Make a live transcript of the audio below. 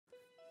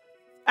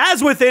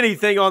As with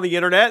anything on the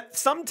internet,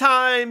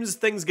 sometimes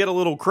things get a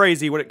little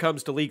crazy when it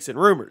comes to leaks and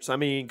rumors. I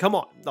mean, come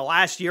on. The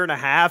last year and a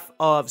half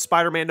of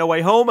Spider-Man No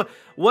Way Home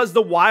was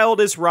the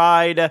wildest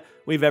ride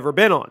we've ever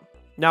been on.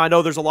 Now, I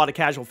know there's a lot of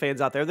casual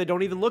fans out there that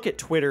don't even look at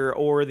Twitter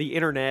or the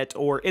internet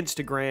or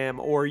Instagram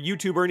or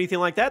YouTube or anything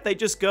like that. They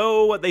just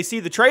go, they see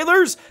the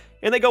trailers,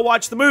 and they go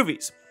watch the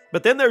movies.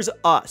 But then there's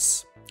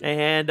us.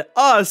 And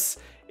us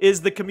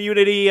is the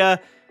community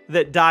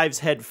that dives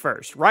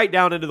headfirst, right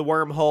down into the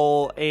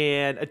wormhole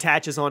and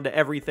attaches onto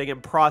everything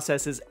and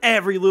processes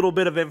every little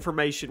bit of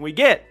information we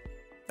get.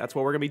 That's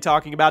what we're going to be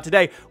talking about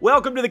today.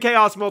 Welcome to the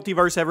Chaos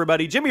Multiverse,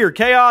 everybody. Jimmy or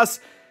Chaos,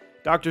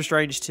 Doctor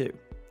Strange 2.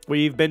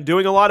 We've been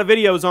doing a lot of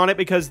videos on it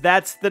because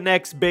that's the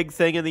next big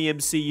thing in the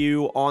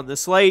MCU on the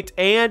slate.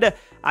 And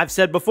I've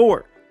said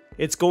before,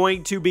 it's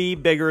going to be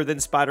bigger than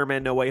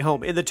Spider-Man No Way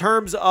Home in the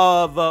terms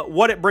of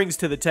what it brings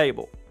to the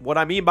table. What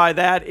I mean by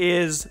that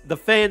is the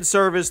fan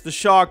service, the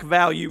shock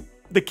value,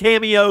 the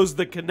cameos,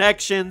 the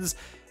connections,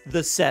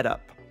 the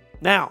setup.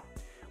 Now,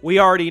 we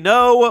already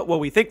know, well,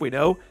 we think we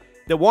know,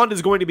 that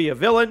Wanda's going to be a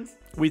villain.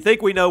 We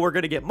think we know we're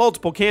going to get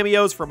multiple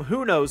cameos from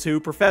who knows who,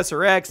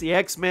 Professor X, the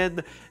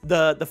X-Men,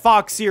 the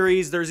Fox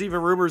series. There's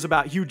even rumors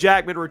about Hugh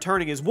Jackman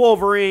returning as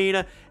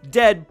Wolverine,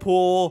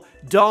 Deadpool,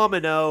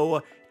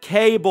 Domino,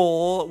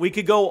 Cable. We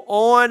could go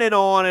on and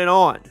on and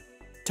on.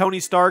 Tony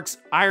Stark's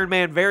Iron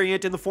Man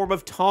variant in the form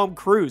of Tom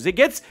Cruise. It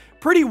gets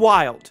pretty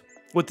wild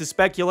with the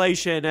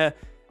speculation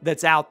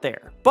that's out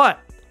there. But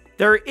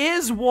there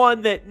is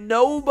one that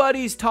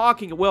nobody's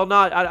talking, well,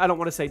 I don't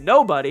want to say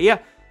nobody,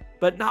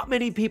 but not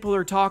many people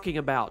are talking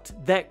about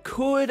that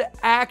could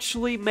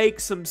actually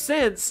make some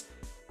sense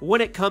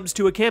when it comes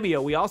to a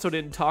cameo. We also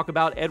didn't talk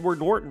about Edward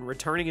Norton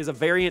returning as a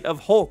variant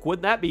of Hulk.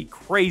 Wouldn't that be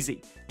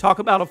crazy? Talk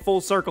about a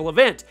full circle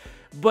event.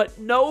 But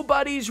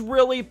nobody's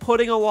really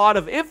putting a lot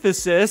of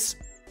emphasis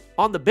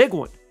on the big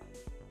one,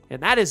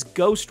 and that is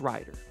Ghost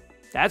Rider.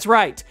 That's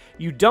right.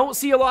 You don't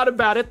see a lot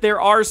about it. There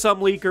are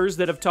some leakers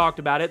that have talked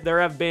about it. There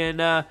have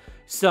been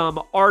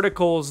some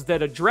articles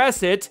that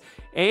address it,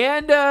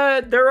 and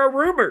there are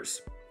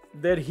rumors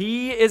that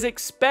he is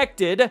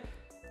expected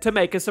to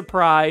make a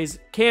surprise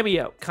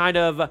cameo, kind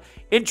of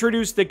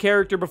introduce the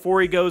character before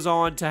he goes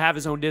on to have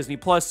his own Disney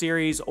Plus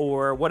series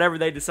or whatever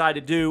they decide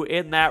to do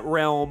in that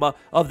realm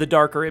of the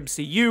darker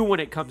MCU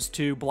when it comes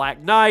to Black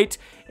Knight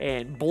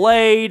and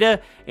Blade, and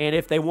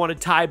if they want to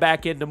tie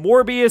back into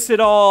Morbius at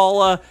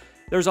all.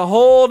 There's a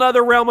whole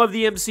nother realm of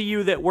the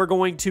MCU that we're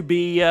going to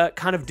be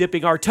kind of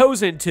dipping our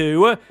toes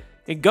into,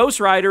 and Ghost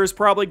Rider is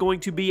probably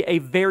going to be a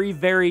very,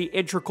 very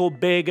integral,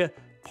 big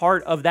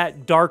part of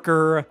that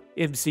darker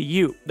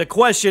MCU. The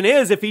question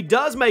is, if he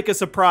does make a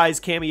surprise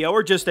cameo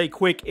or just a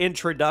quick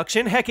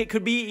introduction, heck, it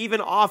could be even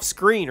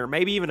off-screen or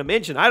maybe even a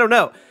mention, I don't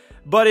know.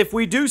 But if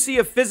we do see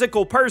a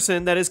physical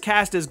person that is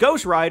cast as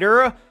Ghost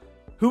Rider,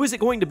 who is it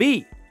going to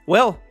be?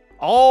 Well,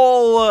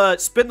 I'll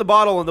spin the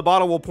bottle and the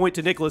bottle will point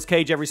to Nicolas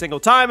Cage every single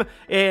time,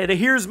 and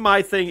here's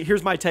my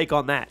take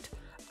on that.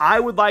 I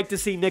would like to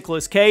see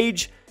Nicolas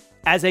Cage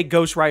as a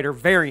Ghost Rider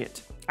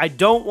variant. I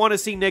don't want to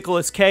see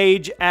Nicolas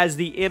Cage as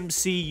the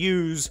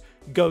MCU's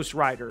Ghost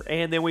Rider.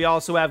 And then we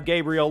also have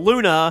Gabriel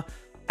Luna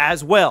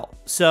as well.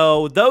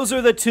 So those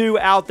are the two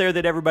out there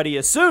that everybody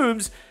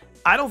assumes.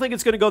 I don't think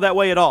it's going to go that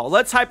way at all.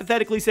 Let's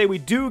hypothetically say we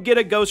do get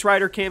a Ghost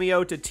Rider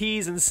cameo to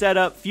tease and set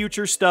up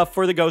future stuff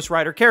for the Ghost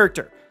Rider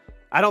character.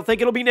 I don't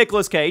think it'll be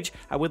Nicolas Cage.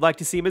 I would like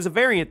to see him as a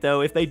variant,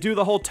 though. If they do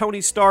the whole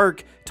Tony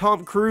Stark,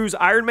 Tom Cruise,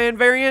 Iron Man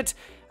variant,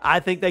 I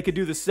think they could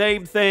do the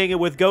same thing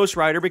with Ghost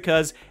Rider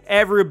because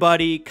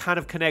everybody kind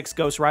of connects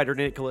Ghost Rider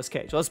to Nicolas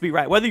Cage. Let's be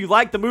right. Whether you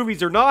like the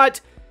movies or not,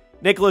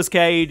 Nicolas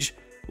Cage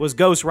was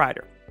Ghost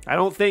Rider. I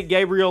don't think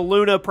Gabriel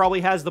Luna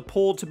probably has the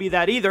pull to be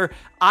that either.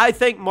 I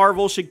think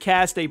Marvel should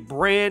cast a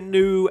brand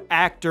new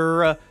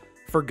actor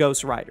for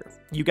Ghost Rider.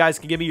 You guys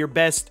can give me your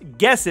best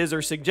guesses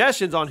or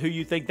suggestions on who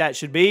you think that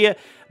should be,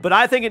 but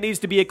I think it needs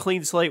to be a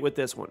clean slate with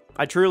this one.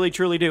 I truly,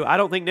 truly do. I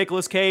don't think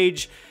Nicolas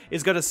Cage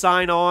is going to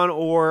sign on,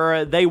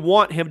 or they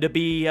want him to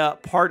be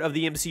part of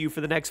the MCU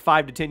for the next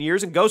 5 to 10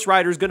 years, and Ghost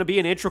Rider is going to be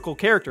an integral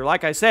character,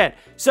 like I said.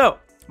 So,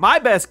 my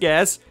best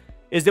guess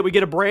is that we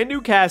get a brand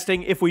new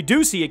casting if we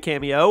do see a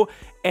cameo,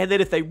 and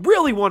then if they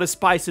really want to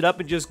spice it up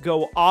and just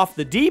go off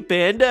the deep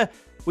end,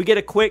 we get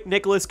a quick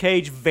Nicolas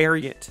Cage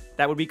variant.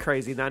 That would be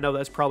crazy, and I know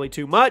that's probably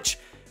too much,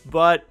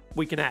 but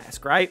we can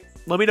ask, right?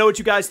 Let me know what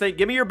you guys think.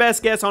 Give me your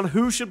best guess on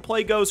who should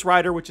play Ghost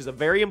Rider, which is a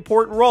very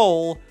important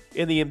role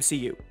in the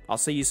MCU. I'll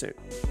see you soon.